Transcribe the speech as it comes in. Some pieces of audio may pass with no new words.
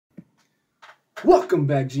Welcome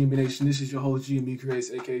back, Gmb Nation. This is your host, Gmb Creates,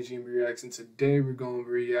 aka Gmb Reacts, and today we're going to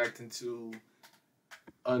be reacting to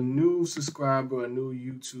a new subscriber, a new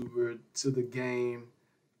YouTuber to the game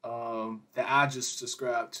that I just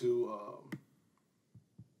subscribed to.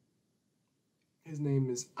 His name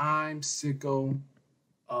is IIMSICKO.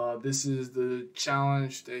 This is the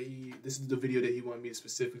challenge that this is the video that he wanted me to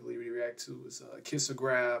specifically react to. It's a kiss or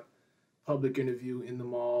grab public interview in the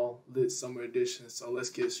mall, lit summer edition. So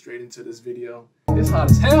let's get straight into this video. It's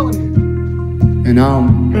hot as hell in here. And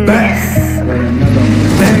I'm back with another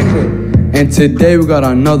banger. And today we got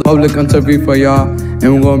another public interview for y'all. And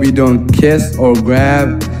we're gonna be doing kiss or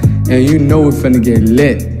grab. And you know we're finna get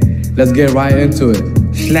lit. Let's get right into it.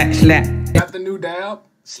 Slap, slap. Got the new dab.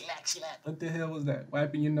 Slap, slap. What the hell was that?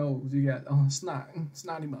 Wiping your nose. You got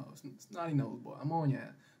snotty nose, boy. I'm on ya.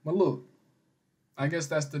 But look, I guess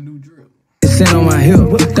that's the new drill. Sitting on my hip,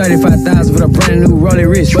 35,000 for the brand new Rolling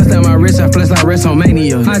Rich. Bust out my wrist, I flex like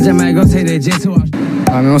WrestleMania. I just might go take that jet to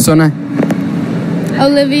What's your name?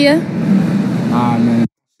 Olivia. Man.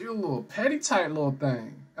 She a little petty tight little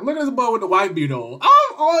thing. And look at this boy with the white beat on.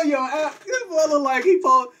 Oh, yo, this boy look like he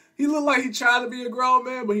look like he trying to be a grown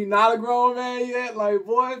man, but he not a grown man yet. Like,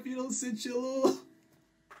 boy, if you don't sit your little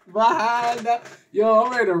behind that. Yo,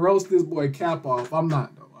 I'm ready to roast this boy cap off. I'm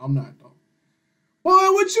not, though. Boy,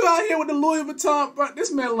 what you out here with the Louis Vuitton? Bro,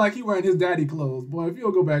 this man look like he wearing his daddy clothes. Boy, if you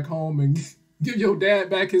don't go back home and give your dad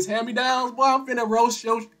back his hand-me-downs, boy, I'm finna roast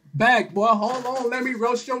your back, boy. Hold on, let me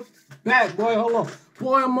roast your back, boy. Hold on.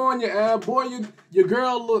 Boy, I'm on your ass. Boy, your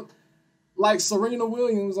girl look like Serena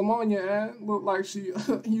Williams. I'm on your ass. Look like she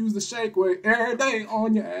used the shake weight every day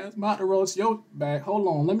on your ass. I'm about to roast your back. Hold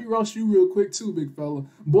on. Let me roast you real quick too, big fella.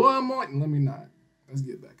 Boy, I'm on. Let me not. Let's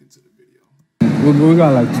get back into the video. We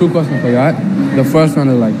got like 2 questions for you, right? The first one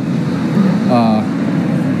is like,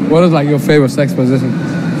 what is like your favorite sex position?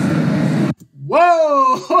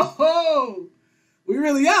 Whoa! We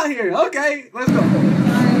really out here. Okay, let's go.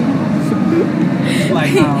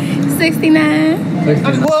 Like 69. 69.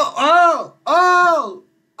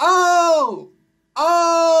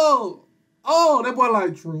 That boy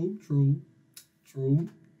like true.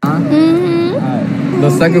 The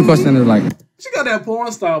second question is like, She got that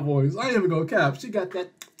porn star voice. I ain't even gonna cap. She got that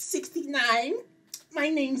 69. My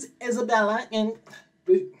name's Isabella, and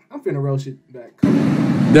I'm finna roast shit back.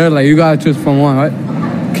 they're like, you gotta choose from one, right?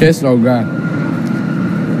 Kiss or grab?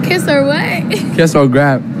 Kiss or what? Kiss or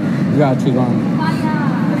grab. You gotta choose one.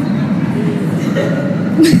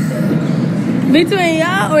 Between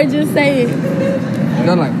y'all or just say it?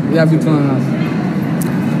 They're like, yeah, between us.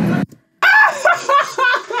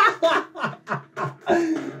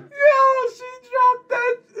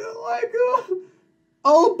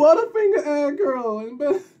 Oh, Butterfinger ad girl.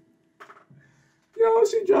 Yo,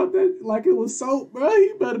 she dropped that like it was soap, bro.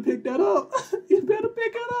 You better pick that up. You better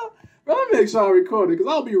pick it up. Bro, let me make sure I record it,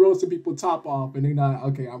 because I'll be roasting people top off, and they not,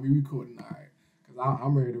 okay, I'll be recording, all right. Because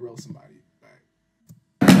I'm ready to roast somebody back.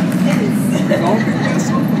 Don't pick that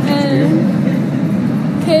soap.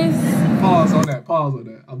 Kiss. Pause on that.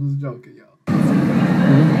 I'm just joking, y'all.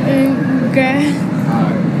 Grab. All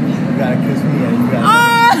right. You gotta kiss me and you gotta...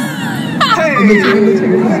 Hey!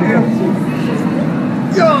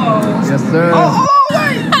 Yo! Yes, sir. Oh,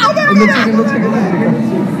 wait!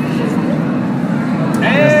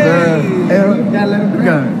 Hey! Yes, sir. Hey, you gotta let him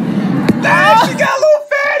grab. Hey, she got a little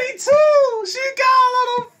fatty, too! She got a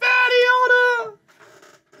little fatty on her!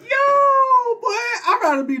 Yo, boy! I'd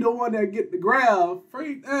rather be the one that get the grab.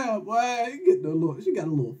 Freak out, boy. You get the little, she got a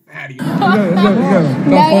little fatty on her.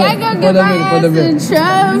 Now y'all gonna get my ass in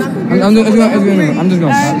trouble. I'm just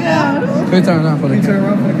gonna stop. Turn around for the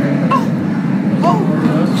camera.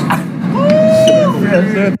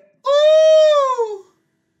 Ooh!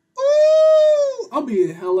 I'm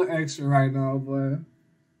being hella extra right now, boy.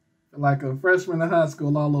 Like a freshman in high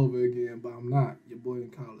school all over again, but I'm not. Your boy in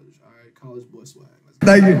college, all right? College boy swag.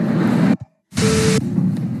 Thank you.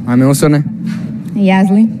 What's your name?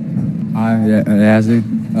 Yasley. Yazzie.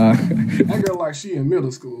 That girl like she in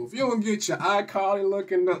middle school. If you don't get your iCarly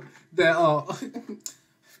looking that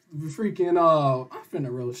freaking I'm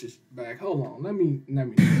finna roll shit back. Hold on, let me.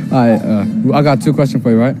 Alright, I got 2 questions for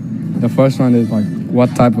you, right? The first one is like,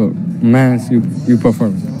 what type of man you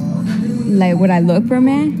prefer? Like, would I look for a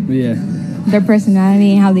man? Yeah. Their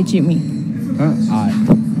personality and how they treat me. Alright.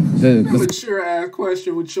 Mature ass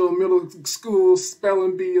question with your middle school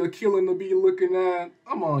spelling bee or killing the bee looking at.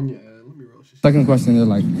 I'm on ya. Let me roll shit. Second question is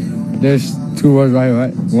like, there's 2 words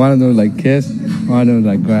right? One of them is like kiss, one of them is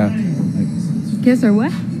like grab. Kiss or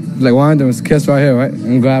what? Like one of them is kiss right here, right?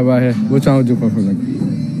 And grab right here. Which one would you prefer? Like,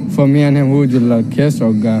 for me and him, who would you like, kiss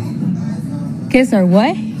or grab? Kiss or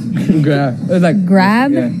what? Grab. It's like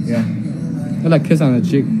Grab? Yeah, yeah. it's like kiss on the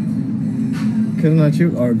cheek. Kiss on the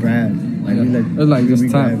cheek or grab? Like Yeah. we like. It's like just we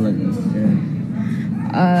tap grab. like this. Yeah.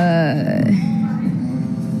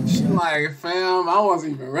 She like, fam, I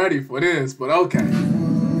wasn't even ready for this, but okay.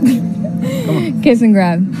 Kiss and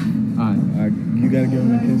grab. Alright. You gotta give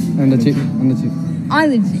him a kiss. On the cheek. On the cheek. On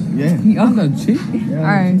the cheek. Yeah. On the cheek? Yeah.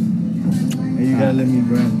 Alright. And you gotta let me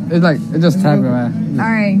grab. It's like it just tap around.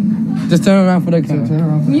 Alright. Just turn around for the camera. Turn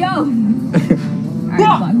around. Yo! Alright,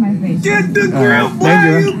 block my face. Get the grill, boy,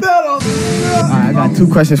 thank you. you better. Alright, I got 2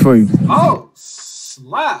 questions for you. Oh,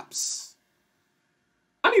 slaps.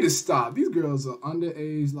 I need to stop. These girls are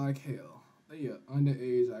underage like hell. They are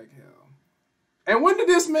underage like hell. And when did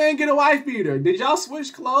this man get a wife beater? Did y'all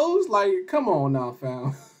switch clothes? Like, come on now,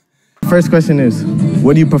 fam. First question is,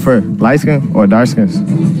 what do you prefer, light skin or dark skins?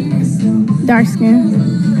 Dark skin.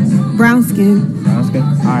 Brown skin. Brown skin.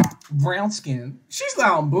 All right. Brown skin. She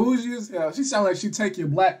sound bougie as hell. She sound like she take your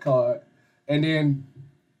black card and then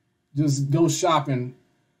just go shopping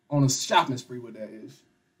on a shopping spree with that ish.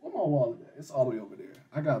 Where my wallet at? It's all the way over there.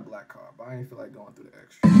 I got a black card, but I ain't feel like going through the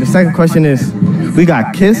extra. The second question is, we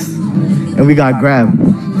got kiss and we got grab.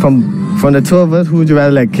 From the 2 of us, who would you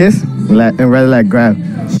rather let kiss and rather let grab?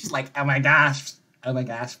 She's like, oh my gosh,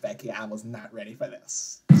 Becky, I was not ready for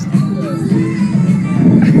this.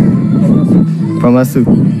 From us too.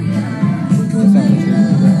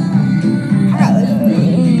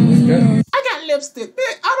 I got lipstick.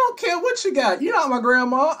 Bitch, I don't care what you got. You're not my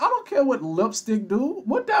grandma. I don't care what lipstick do.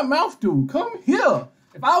 What that mouth do? Come here.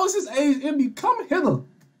 If I was his age, it'd be come hither.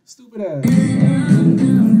 Stupid ass. Who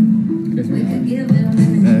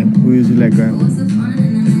would you let grab?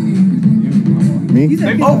 Me?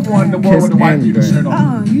 They both wanted the one with the white beater shirt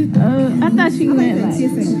on. I thought she meant like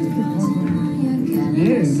kissing.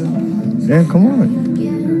 Yeah, come on.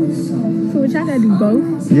 So what y'all gotta do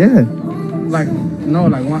both? Yeah. Like no,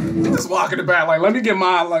 like one. Just walk in the back, like, let me get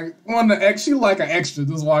my, like, one the X. She like an extra,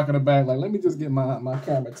 just walk in the back, like, let me just get my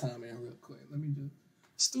camera time in real quick. Let me just,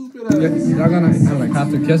 stupid ass. Y'all gonna like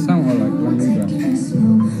have to kiss him or like let me grab?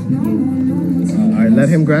 All right, let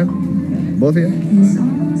him grab. Both of you?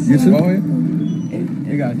 You too? Both of you?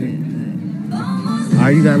 You got it. All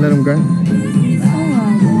right, you gotta let him grab.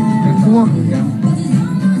 Come on.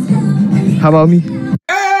 How about me? Hey!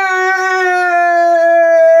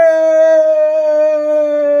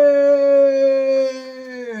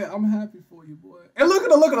 I'm happy for you, boy. And look at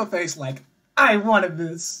her face, like, I wanted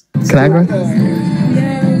this. Can I grab?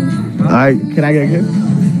 All right, can I get a kiss?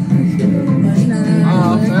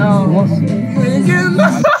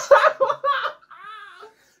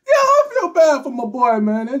 I feel bad for my boy,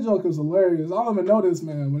 man. That joke is hilarious. I don't even know this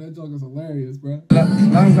man, but that joke is hilarious, bro. Let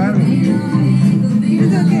him grab me.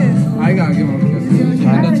 I gotta give him a kiss.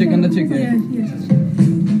 On the chick, yeah.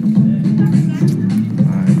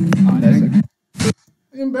 Alright, that's it.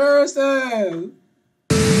 Embarrassed ass.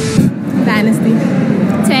 Dynasty.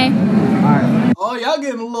 Tay. Alright. Oh, y'all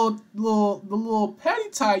getting the little patty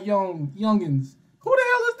tight youngins. Who the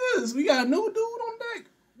hell is this? We got a new dude on deck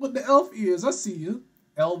with the elf ears. I see you,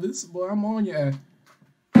 Elvis. Boy, I'm on your ass.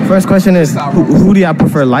 First question is, who do y'all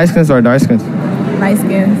prefer, light skins or dark skins? Light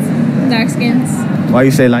skins. Dark skins. Why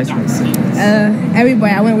you say light skins?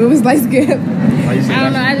 Everybody I went with was light skin. Why you say I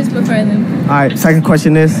don't know, I just prefer them. All right, second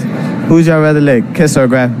question is, who would y'all rather let, kiss or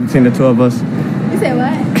grab between the 2 of us? You said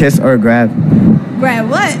what? Kiss or grab? Grab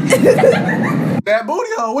what? That booty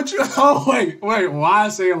hole, what you, oh, wait, why I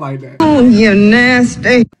say it like that? Oh, you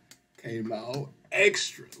nasty. Came out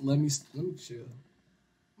extra. Let me chill.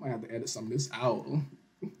 Might have to edit some of this out.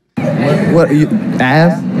 What you,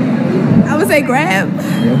 ass? I would say grab.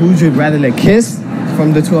 Yeah, who would you rather let, kiss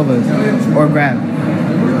from the 2 of us or grab?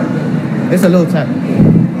 It's a little tap.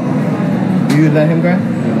 You let him grab?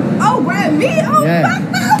 Oh, grab me? Oh, Yeah.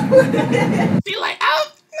 She like,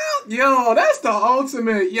 out, no. Yo, that's the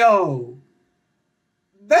ultimate, yo.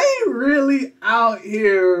 They really out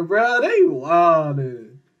here, bro. They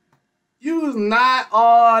wildin'. You was not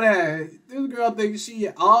all that. This girl thinks she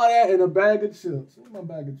all that in a bag of chips. Where's my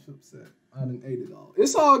bag of chips at? I done ate it all.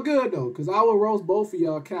 It's all good though, cause I will roast both of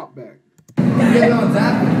y'all count back.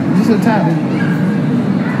 Just a tap.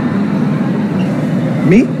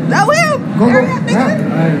 Me? I will. Go. Hurry up,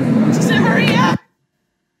 nigga. She said, hurry up.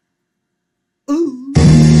 Ooh.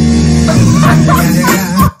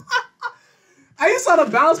 Hey, you saw the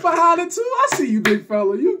bounce behind it too? I see you, big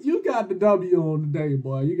fella. You got the W on the day,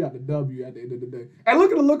 boy. You got the W at the end of the day. And look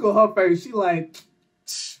at the look on her face. She like,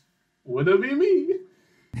 would it be me?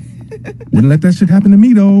 Wouldn't let that shit happen to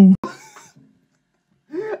me though.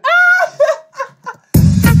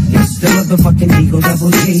 It's the motherfucking Eagle Double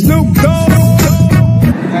G. Snoop Dogg.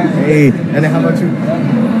 Hey, Hey, and then how about you? I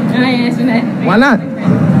ain't answering that. Why not?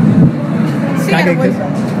 She Can I got a get a kiss?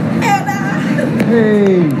 boyfriend.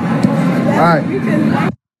 Hey.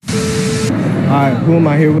 Alright, who am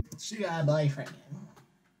I here with? She got a boyfriend.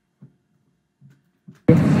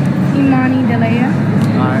 Imani Delaya.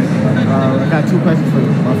 Alright, I got two questions for you.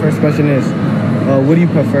 My first question is, what do you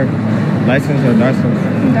prefer? Light skin or dark skin?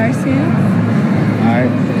 Dark skin.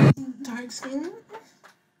 Alright. Dark skin.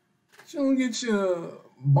 She don't get your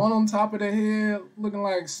bun on top of the head looking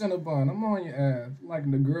like Cinnabon. I'm on your ass. Like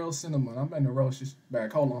the girl Cinnamon. I'm in the roast this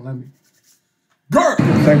back. Hold on, let me. Girl!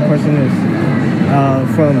 Second question is,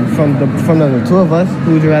 from the two of us,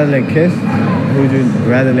 who would you rather let kiss? Who would you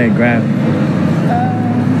rather let grab?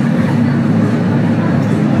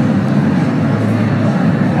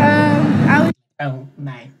 I would Oh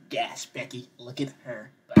my gosh, Becky. Look at her.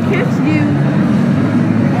 kiss you.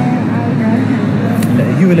 And I would grab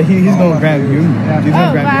him. He's gonna grab you. He's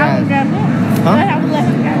gonna grab but your I would ass. grab him. Huh? But I would let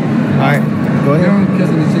him grab him. Alright, go ahead.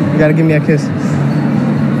 You gotta give me a kiss.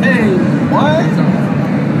 Hey, what?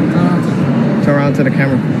 Turn around to the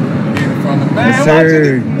camera. From the man. Yes,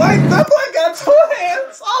 sir. Wait, that boy got 2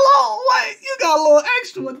 hands. Hold on, wait. You got a little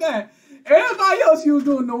extra with that. Everybody else, you was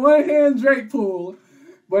doing the 1-hand Drake pull.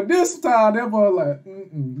 But this time, that boy like,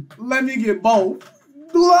 let me get both.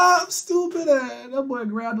 Glop, stupid ass. That boy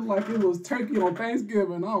grabbed it like it was turkey on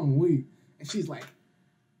Thanksgiving. I'm weak. And she's like,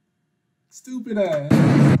 stupid ass.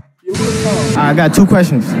 You look dumb. I got two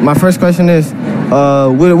questions. My first question is,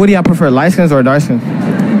 what do y'all prefer, light skins or dark skins?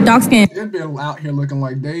 Dark skin. This been out here looking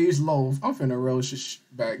like Dave's loaf. I'm finna roast your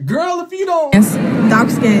back. Girl, if you don't... Dark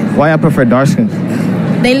skin. Why y'all prefer dark skins?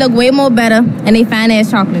 They look way more better and they fine as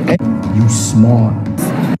chocolate. You smart.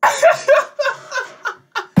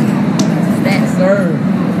 That's Sir.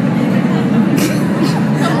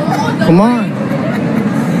 Come on.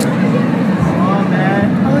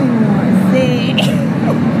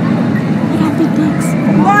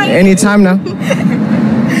 Anytime now.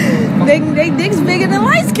 They dicks bigger than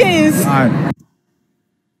light skins. All right.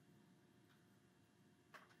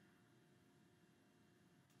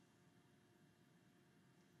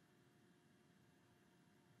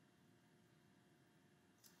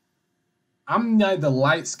 I'm neither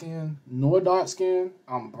light skin nor dark skin.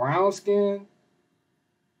 I'm brown skin.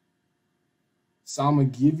 So I'm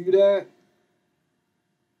going to give you that.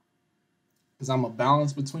 Because I'm a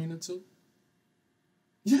balance between the two.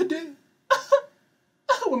 You did.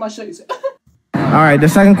 Where my shades at? All right, the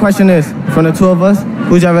second question is, from the two of us,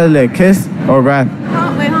 who'd y'all rather let kiss or grab?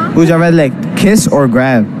 Wait, huh? Who'd y'all rather let kiss or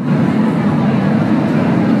grab?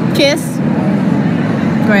 kiss.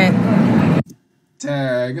 Grab.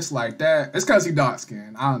 Tag, it's like that. It's because he dark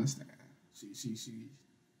skinned. I understand.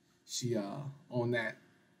 She on that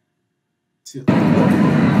tip. Oh,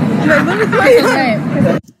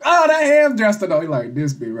 that ham dresser though. He like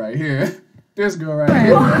this be right here. This girl right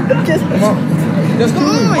here. Just Come on. Just come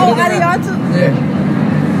on. oh, arigato. Yeah.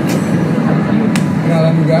 Now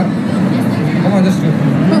let me grab. Come on, just do.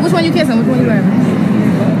 Which one you kissing? Which one you grabbing?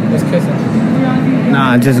 Just kiss it.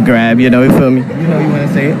 Nah, just grab, you know, you feel me? You know you want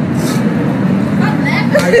to say it.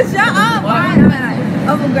 Shut up. I'm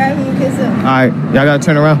gonna grab him and kiss him. All right, y'all got to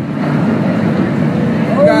turn around.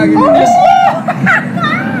 You gotta give me this.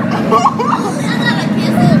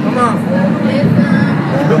 Come on, fool.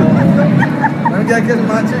 Let me get a kiss on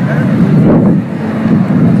my cheek.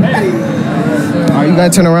 Hey. All right, you got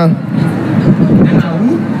to turn around.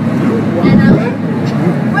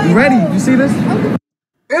 You ready? You see this?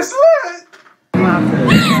 It's lit.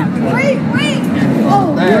 Wait.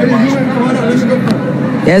 Oh.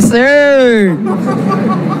 Yes, sir.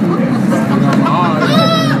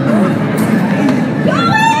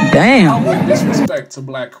 Damn. Disrespect to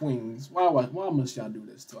black queens. Why must y'all do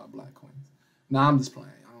this to our black queens? Nah, I'm just playing.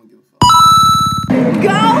 I don't give a fuck. Go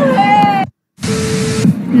ahead.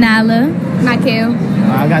 Nala. Michael.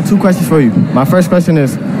 I got two questions for you. My first question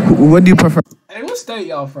is, what do you prefer? Hey, what state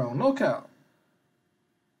y'all from? No cap.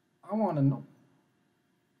 I want to know.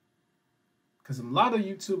 Because a lot of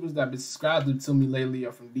YouTubers that been subscribing to me lately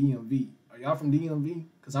are from DMV. Are y'all from DMV?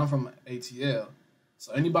 Because I'm from ATL.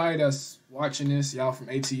 So anybody that's watching this, y'all from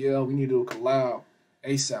ATL, we need to do a collab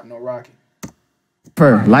ASAP, no Rocky.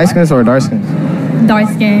 For light skins or dark skins? Dark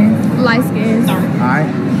skin. Light skin. All right.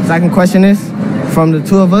 Second question is, from the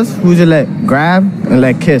two of us, who'd you let grab and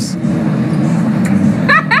let kiss?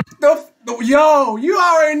 Yo, you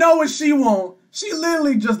already know what she want. She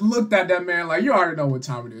literally just looked at that man like, you already know what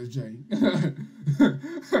time it is, Jay.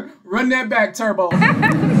 Run that back, Turbo.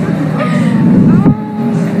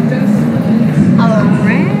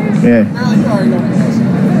 Yeah. Girl, you already know what it is.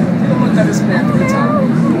 You looked at this man 3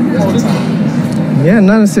 times. 4 times. Yeah,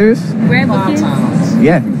 nothing serious. Grab a 5 kiss? times.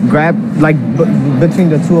 Yeah, grab like between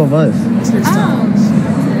the two of us. 6 times.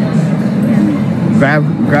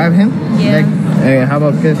 Grab him. Yeah. Like, hey, how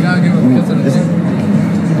about kiss? Oh,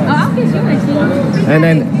 I'll kiss you actually. And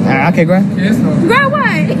then I can grab. Grab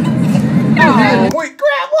what? Oh, wait,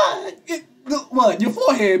 grab what? What? Your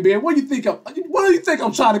forehead, man. What do you think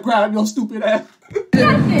I'm trying to grab your stupid ass?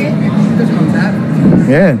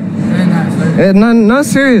 Yeah. Yeah, not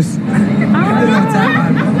serious. You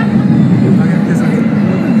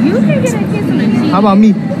can get a kiss on the cheek. How about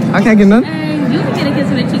me? I can't get none. You can get a kiss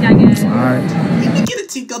on the cheek, I guess. All right. You can get a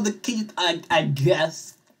tick on the teeth, I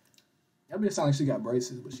guess. That bitch sound like she got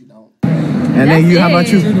braces, but she don't. And then you, how about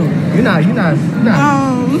you? You're not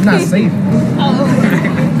safe. Oh.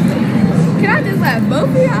 Can I just let both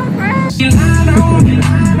of y'all grab?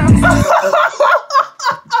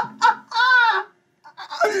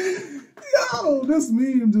 Yo, this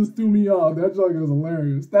meme just threw me off. That joke is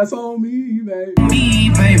hilarious. That's on me, baby.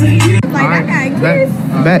 Like, I got a kiss.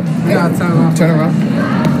 Bet. Turn around.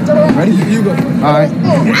 Ready? You go. All right.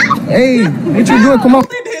 Hey, what you doing? Come on.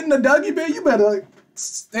 Been hitting the Dougie, man. You better like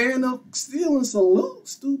stand up, steal and salute,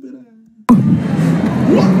 stupid ass.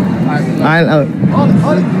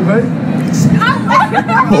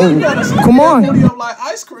 Come on. Up like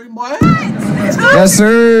ice cream, boy. Yes,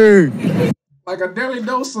 sir. Like a daily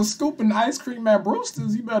dose of scooping ice cream at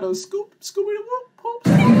Brewster's. You better scoop it.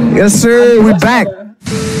 Yes, sir. We back.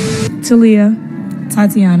 Talia,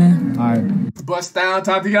 Tatiana. All right. Bust down,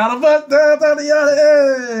 Tatiana. Bust down, Tatiana.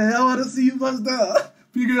 Hey, I want to see you bust down.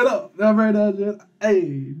 Pick it up. That right there, Jen. Hey,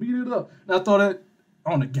 beat it up. Now throw that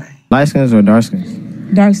on the game. Light skins or dark skins?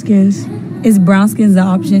 Dark skins. Is brown skins the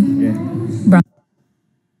option? Yeah. Brown.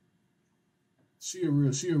 She a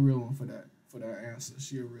real one for that answer.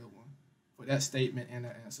 She a real one. For that statement and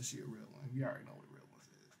that answer, she a real one. You already know what real one is.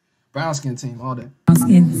 Brown skin team all day. Brown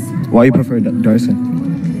skins. Why you prefer dark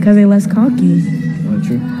skin? Because they less cocky. Oh,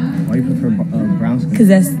 true. Why you prefer brown skin? Because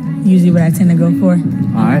that's usually what I tend to go for.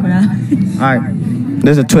 All right. All right.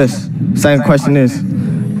 There's a twist. Second question is,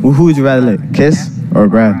 who would you rather let, kiss or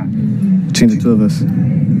grab? Between the two of us.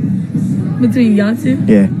 Between y'all two?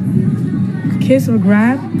 Yeah. Kiss or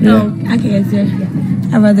grab? Yeah. No, I can answer.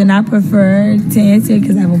 I'd rather not prefer to answer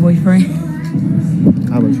because I have a boyfriend.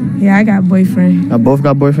 How about you? Yeah, I got a boyfriend. I both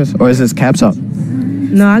got boyfriends? Or is this caps up?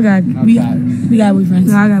 No, we got boyfriends.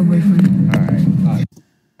 No, I got a boyfriend. All right.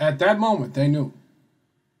 At that moment, they knew.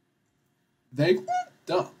 They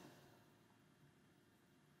fucked up.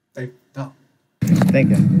 They fucked up. Thank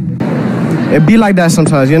you. It be like that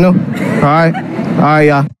sometimes, you know? All right,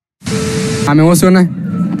 y'all. I mean, what's your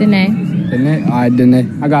name? Danae. Danae? All right, Danae.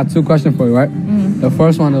 I got 2 questions for you, right? The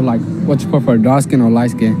first one is like, what you prefer, dark skin or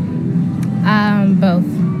light skin? Both.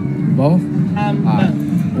 Both? Both.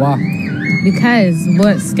 Why? Because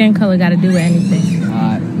what skin color got to do with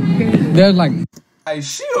anything? There's like... Hey,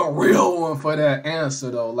 she a real one for that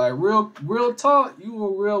answer, though. Like, real talk, you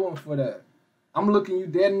a real one for that. I'm looking you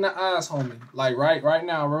dead in the eyes, homie. Like, right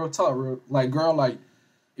now, real talk. Like, girl, like,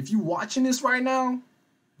 if you watching this right now,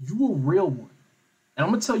 you a real one. And I'm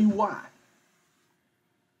going to tell you why.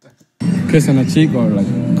 Kiss on the cheek or like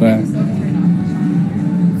grab?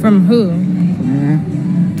 From who?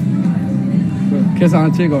 Kiss on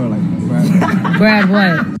the cheek or like grab? Grab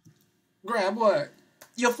what? Grab what?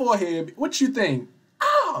 Your forehead. What you think?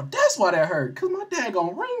 Oh, that's why that hurt. Because my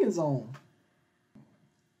daggone ring is on.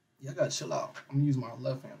 Yeah, I got to chill out. I'm going to use my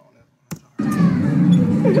left hand on this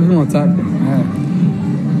one. Give me one tap.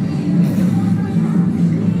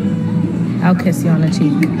 I'll kiss you on the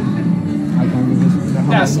cheek. I can't do this.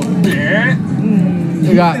 That's so bad.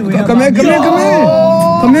 You got, come here.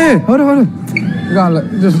 Come here. Hold on. You got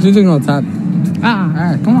just gonna tap. All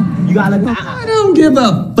right, come on. You gotta let I don't give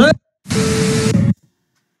a fuck.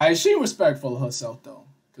 Hey, she respectful of herself, though.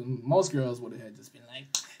 Because most girls would have just been like,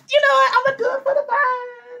 you know what? I'm going to do it for the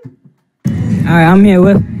fun. All right, I'm here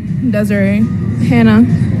with Desiree. Hannah.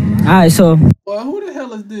 All right, so Well, who the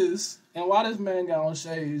hell is this? And why this man got on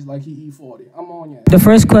shades like he E40? I'm on you. the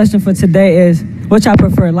first question for today is, what y'all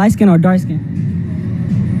prefer, light skin or dark skin?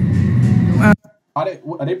 Are they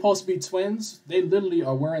supposed to be twins? They literally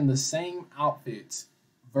are wearing the same outfits,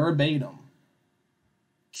 verbatim,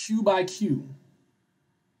 Q by Q.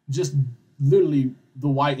 Just literally the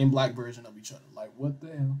white and black version of each other. Like, what the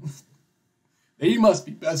hell? They must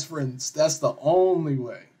be best friends. That's the only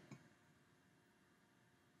way.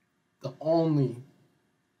 The only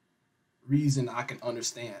reason I can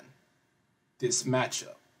understand this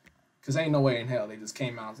matchup. Because ain't no way in hell they just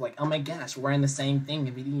came out and was like, oh my gosh, we're wearing the same thing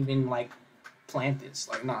and we didn't even, like, plant this.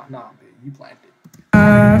 Like, nah, bitch, you planted.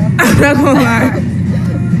 I'm not gonna lie.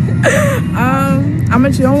 I'm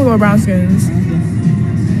gonna chill with brown skins.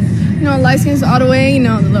 You know, light skins all the way, you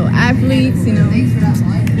know, the little athletes, you know.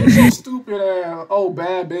 Stupid ass, oh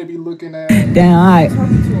bad baby looking ass. Damn, alright.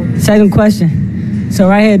 Second question. So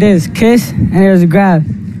right here, there's kiss and there's a grab.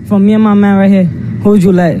 From me and my man right here, who'd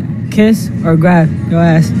you let? Kiss or grab your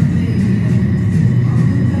ass?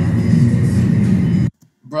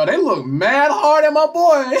 Bro, they look mad hard at my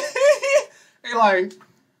boy. They like.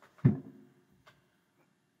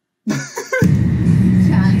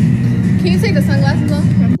 Can you take the sunglasses off?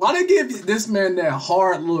 Why they give this man that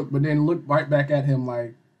hard look, but then look right back at him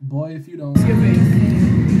like, boy, if you don't.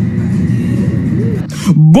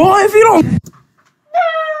 Boy, if you don't.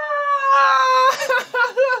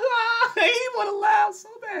 He wanna laugh so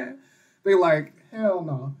bad. They like, hell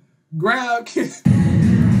no. Grab, kiss.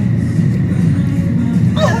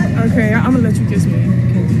 Okay, I'm gonna let you kiss me.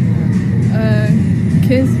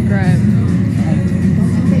 Kiss, grab.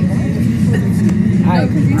 Alright,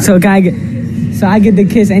 so I get the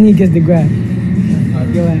kiss and he gets the grab.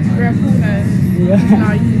 Go ahead. Grab who ass? Yeah.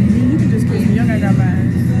 Nah, you can just kiss me. Y'all gotta grab my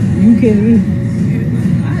ass. You kiss me.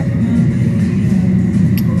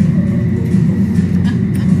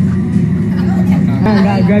 I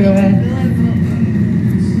gotta grab your ass.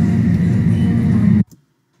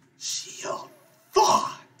 She a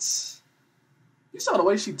thought. You saw the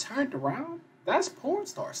way she turned around? That's porn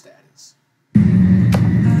star status.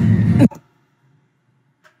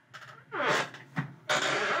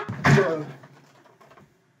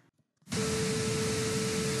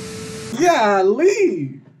 Yeah,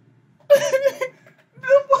 leave.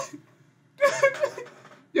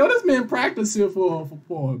 Yo, this man practicing for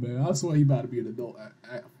porn, man. I swear he about to be an adult.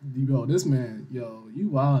 Yo, this man, yo, you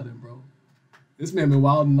wildin', bro. This man been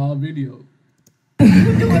wildin' all video. Alright,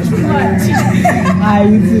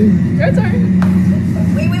 you too. Your turn.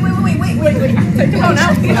 Wait. Take it on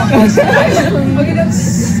out. Okay, no.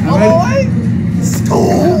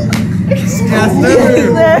 School.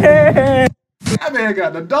 That man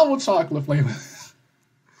got the double chocolate flavor.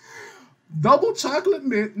 Double chocolate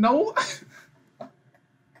mint, no.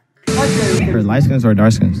 For light skins or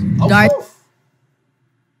dark skins? Dark.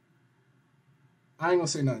 I ain't gonna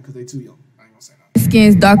say nothing because they too young. I ain't gonna say nothing.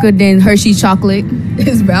 Skin's darker than Hershey chocolate.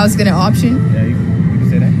 Is brown skin an option? Yeah, you can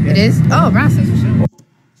say that. Yeah. It is? Oh, brown skin for sure.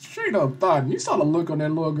 Straight up thought. You saw the look on that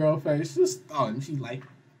little girl face. Just thought she like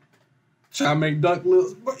trying to make duck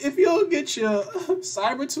lips. But if you don't get your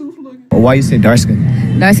cyber tooth looking. Why you say dark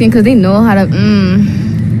skin? Dark skin because they know how to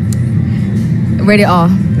rate it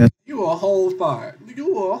off. You a whole thought.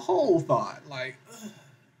 You a whole thought. Like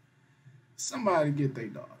somebody get their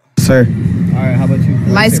dog. Sir. Alright, how about you?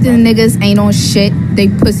 Light skinned niggas ain't on shit. They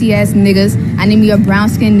pussy ass niggas. I need me a brown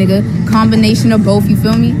skinned nigga. Combination of both, you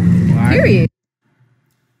feel me? Right. Period.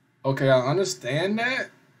 Okay, I understand that.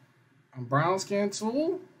 I'm brown skin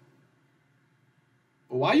too.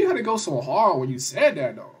 But why you had to go so hard when you said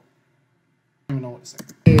that though? I don't even know what to say.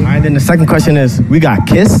 Alright, then the second question is, we got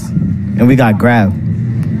kiss and we got grab.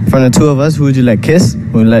 From the two of us, who would you let kiss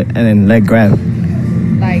and then let grab?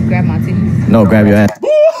 Like grab my titties. No, grab your ass.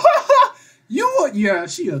 Yeah,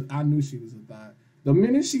 I knew she was a thought. The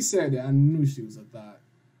minute she said that, I knew she was a thought.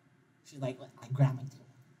 She's like grab my titties.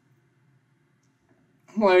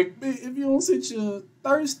 I'm like, if you don't sit your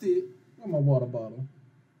thirsty, where's my water bottle?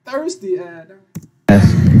 Thirsty ass.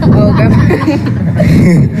 Oh, grab my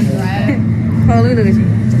Oh, look at you.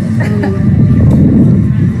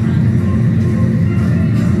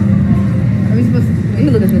 Let me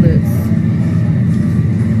look at your lips.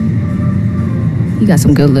 You got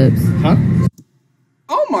some good lips. Huh?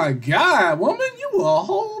 Oh my God, woman, you a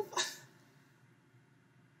whole.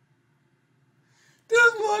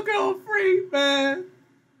 This little girl freak, man.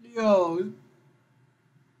 Yo.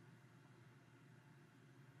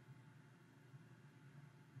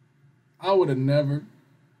 I would have never.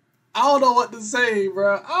 I don't know what to say,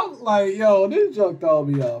 bro. I'm like, yo, this junk throw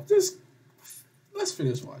me off. Just let's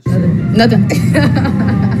finish watching. Nothing.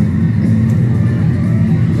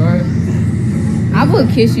 I would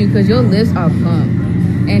kiss you because your lips are plump.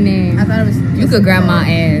 And then I thought it was you could grab my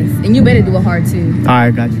ass. And you better do it hard too.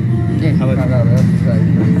 Alright, got you. Yeah. How about you?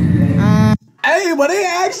 Hey, but they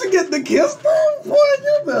actually get the kiss though? Boy,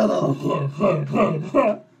 you better.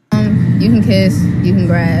 You can kiss, you can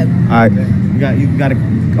grab. Alright, you got it.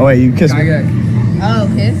 Oh wait, you kiss me. Oh,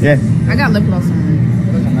 kiss? Yeah. I got lip gloss on.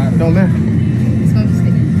 It don't matter. It's gonna be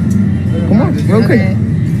sticky. Come on, real quick. Okay.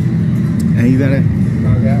 And you gotta.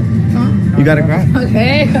 You gotta grab.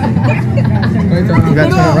 Okay. You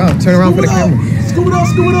gotta turn around for the camera. Scoop it up.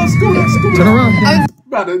 Turn around.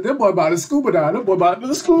 That boy about to scuba dive. That boy about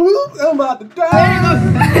to scuba. I'm about to die.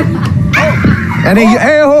 And then you,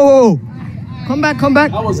 hey, ho. Come back. Come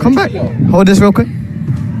back. Hold this real quick.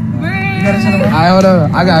 I hold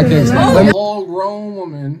up. I got kids. A whole grown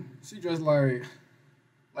woman. She dressed like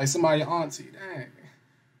somebody auntie. Dang.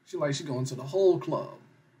 She going to the whole club.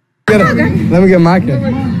 Let me get my kid.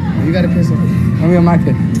 You gotta kiss her. Let me get my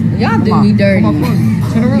kid. Y'all do me dirty.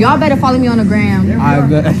 Y'all better follow me on the gram. I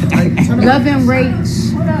bet. Loving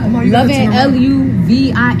Rach. Loving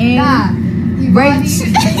LUVIN. Rach.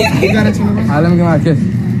 You gotta turn around. Alright, let me get my kid.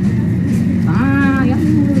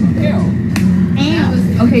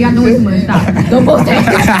 Okay, y'all doing too much. Stop. Don't post that.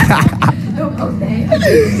 Don't post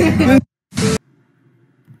that.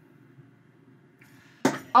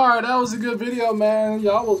 Alright, that was a good video, man.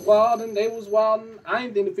 Y'all was wildin', they was wildin'. I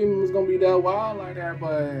didn't think the female was gonna be that wild like that,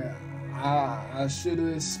 but I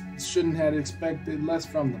shouldn't have expected less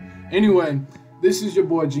from them. Anyway, this is your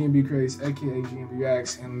boy Gmb Reacts, aka Gmb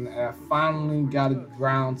Reacts, and I finally got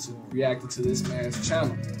around to reacting to this man's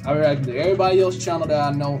channel. I reacted to everybody else's channel that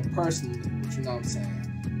I know personally, but you know what I'm saying.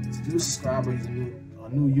 He's a new subscriber, he's a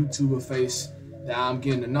new YouTuber face that I'm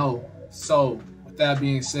getting to know. So, with that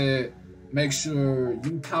being said, make sure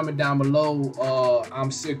you comment down below,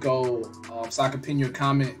 IIMSICKO, so I can pin your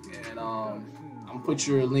comment, and I'm gonna put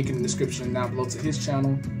your link in the description down below to his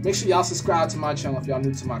channel. Make sure y'all subscribe to my channel if y'all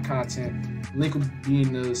new to my content. Link will be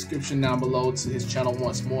in the description down below to his channel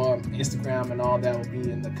once more. Instagram and all that will be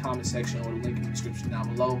in the comment section or the link in the description down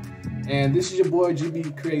below. And this is your boy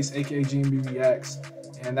Gmb Reacts, aka Gmb Reacts,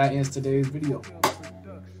 and that ends today's video.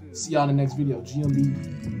 See y'all in the next video.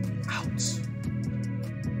 Gmb.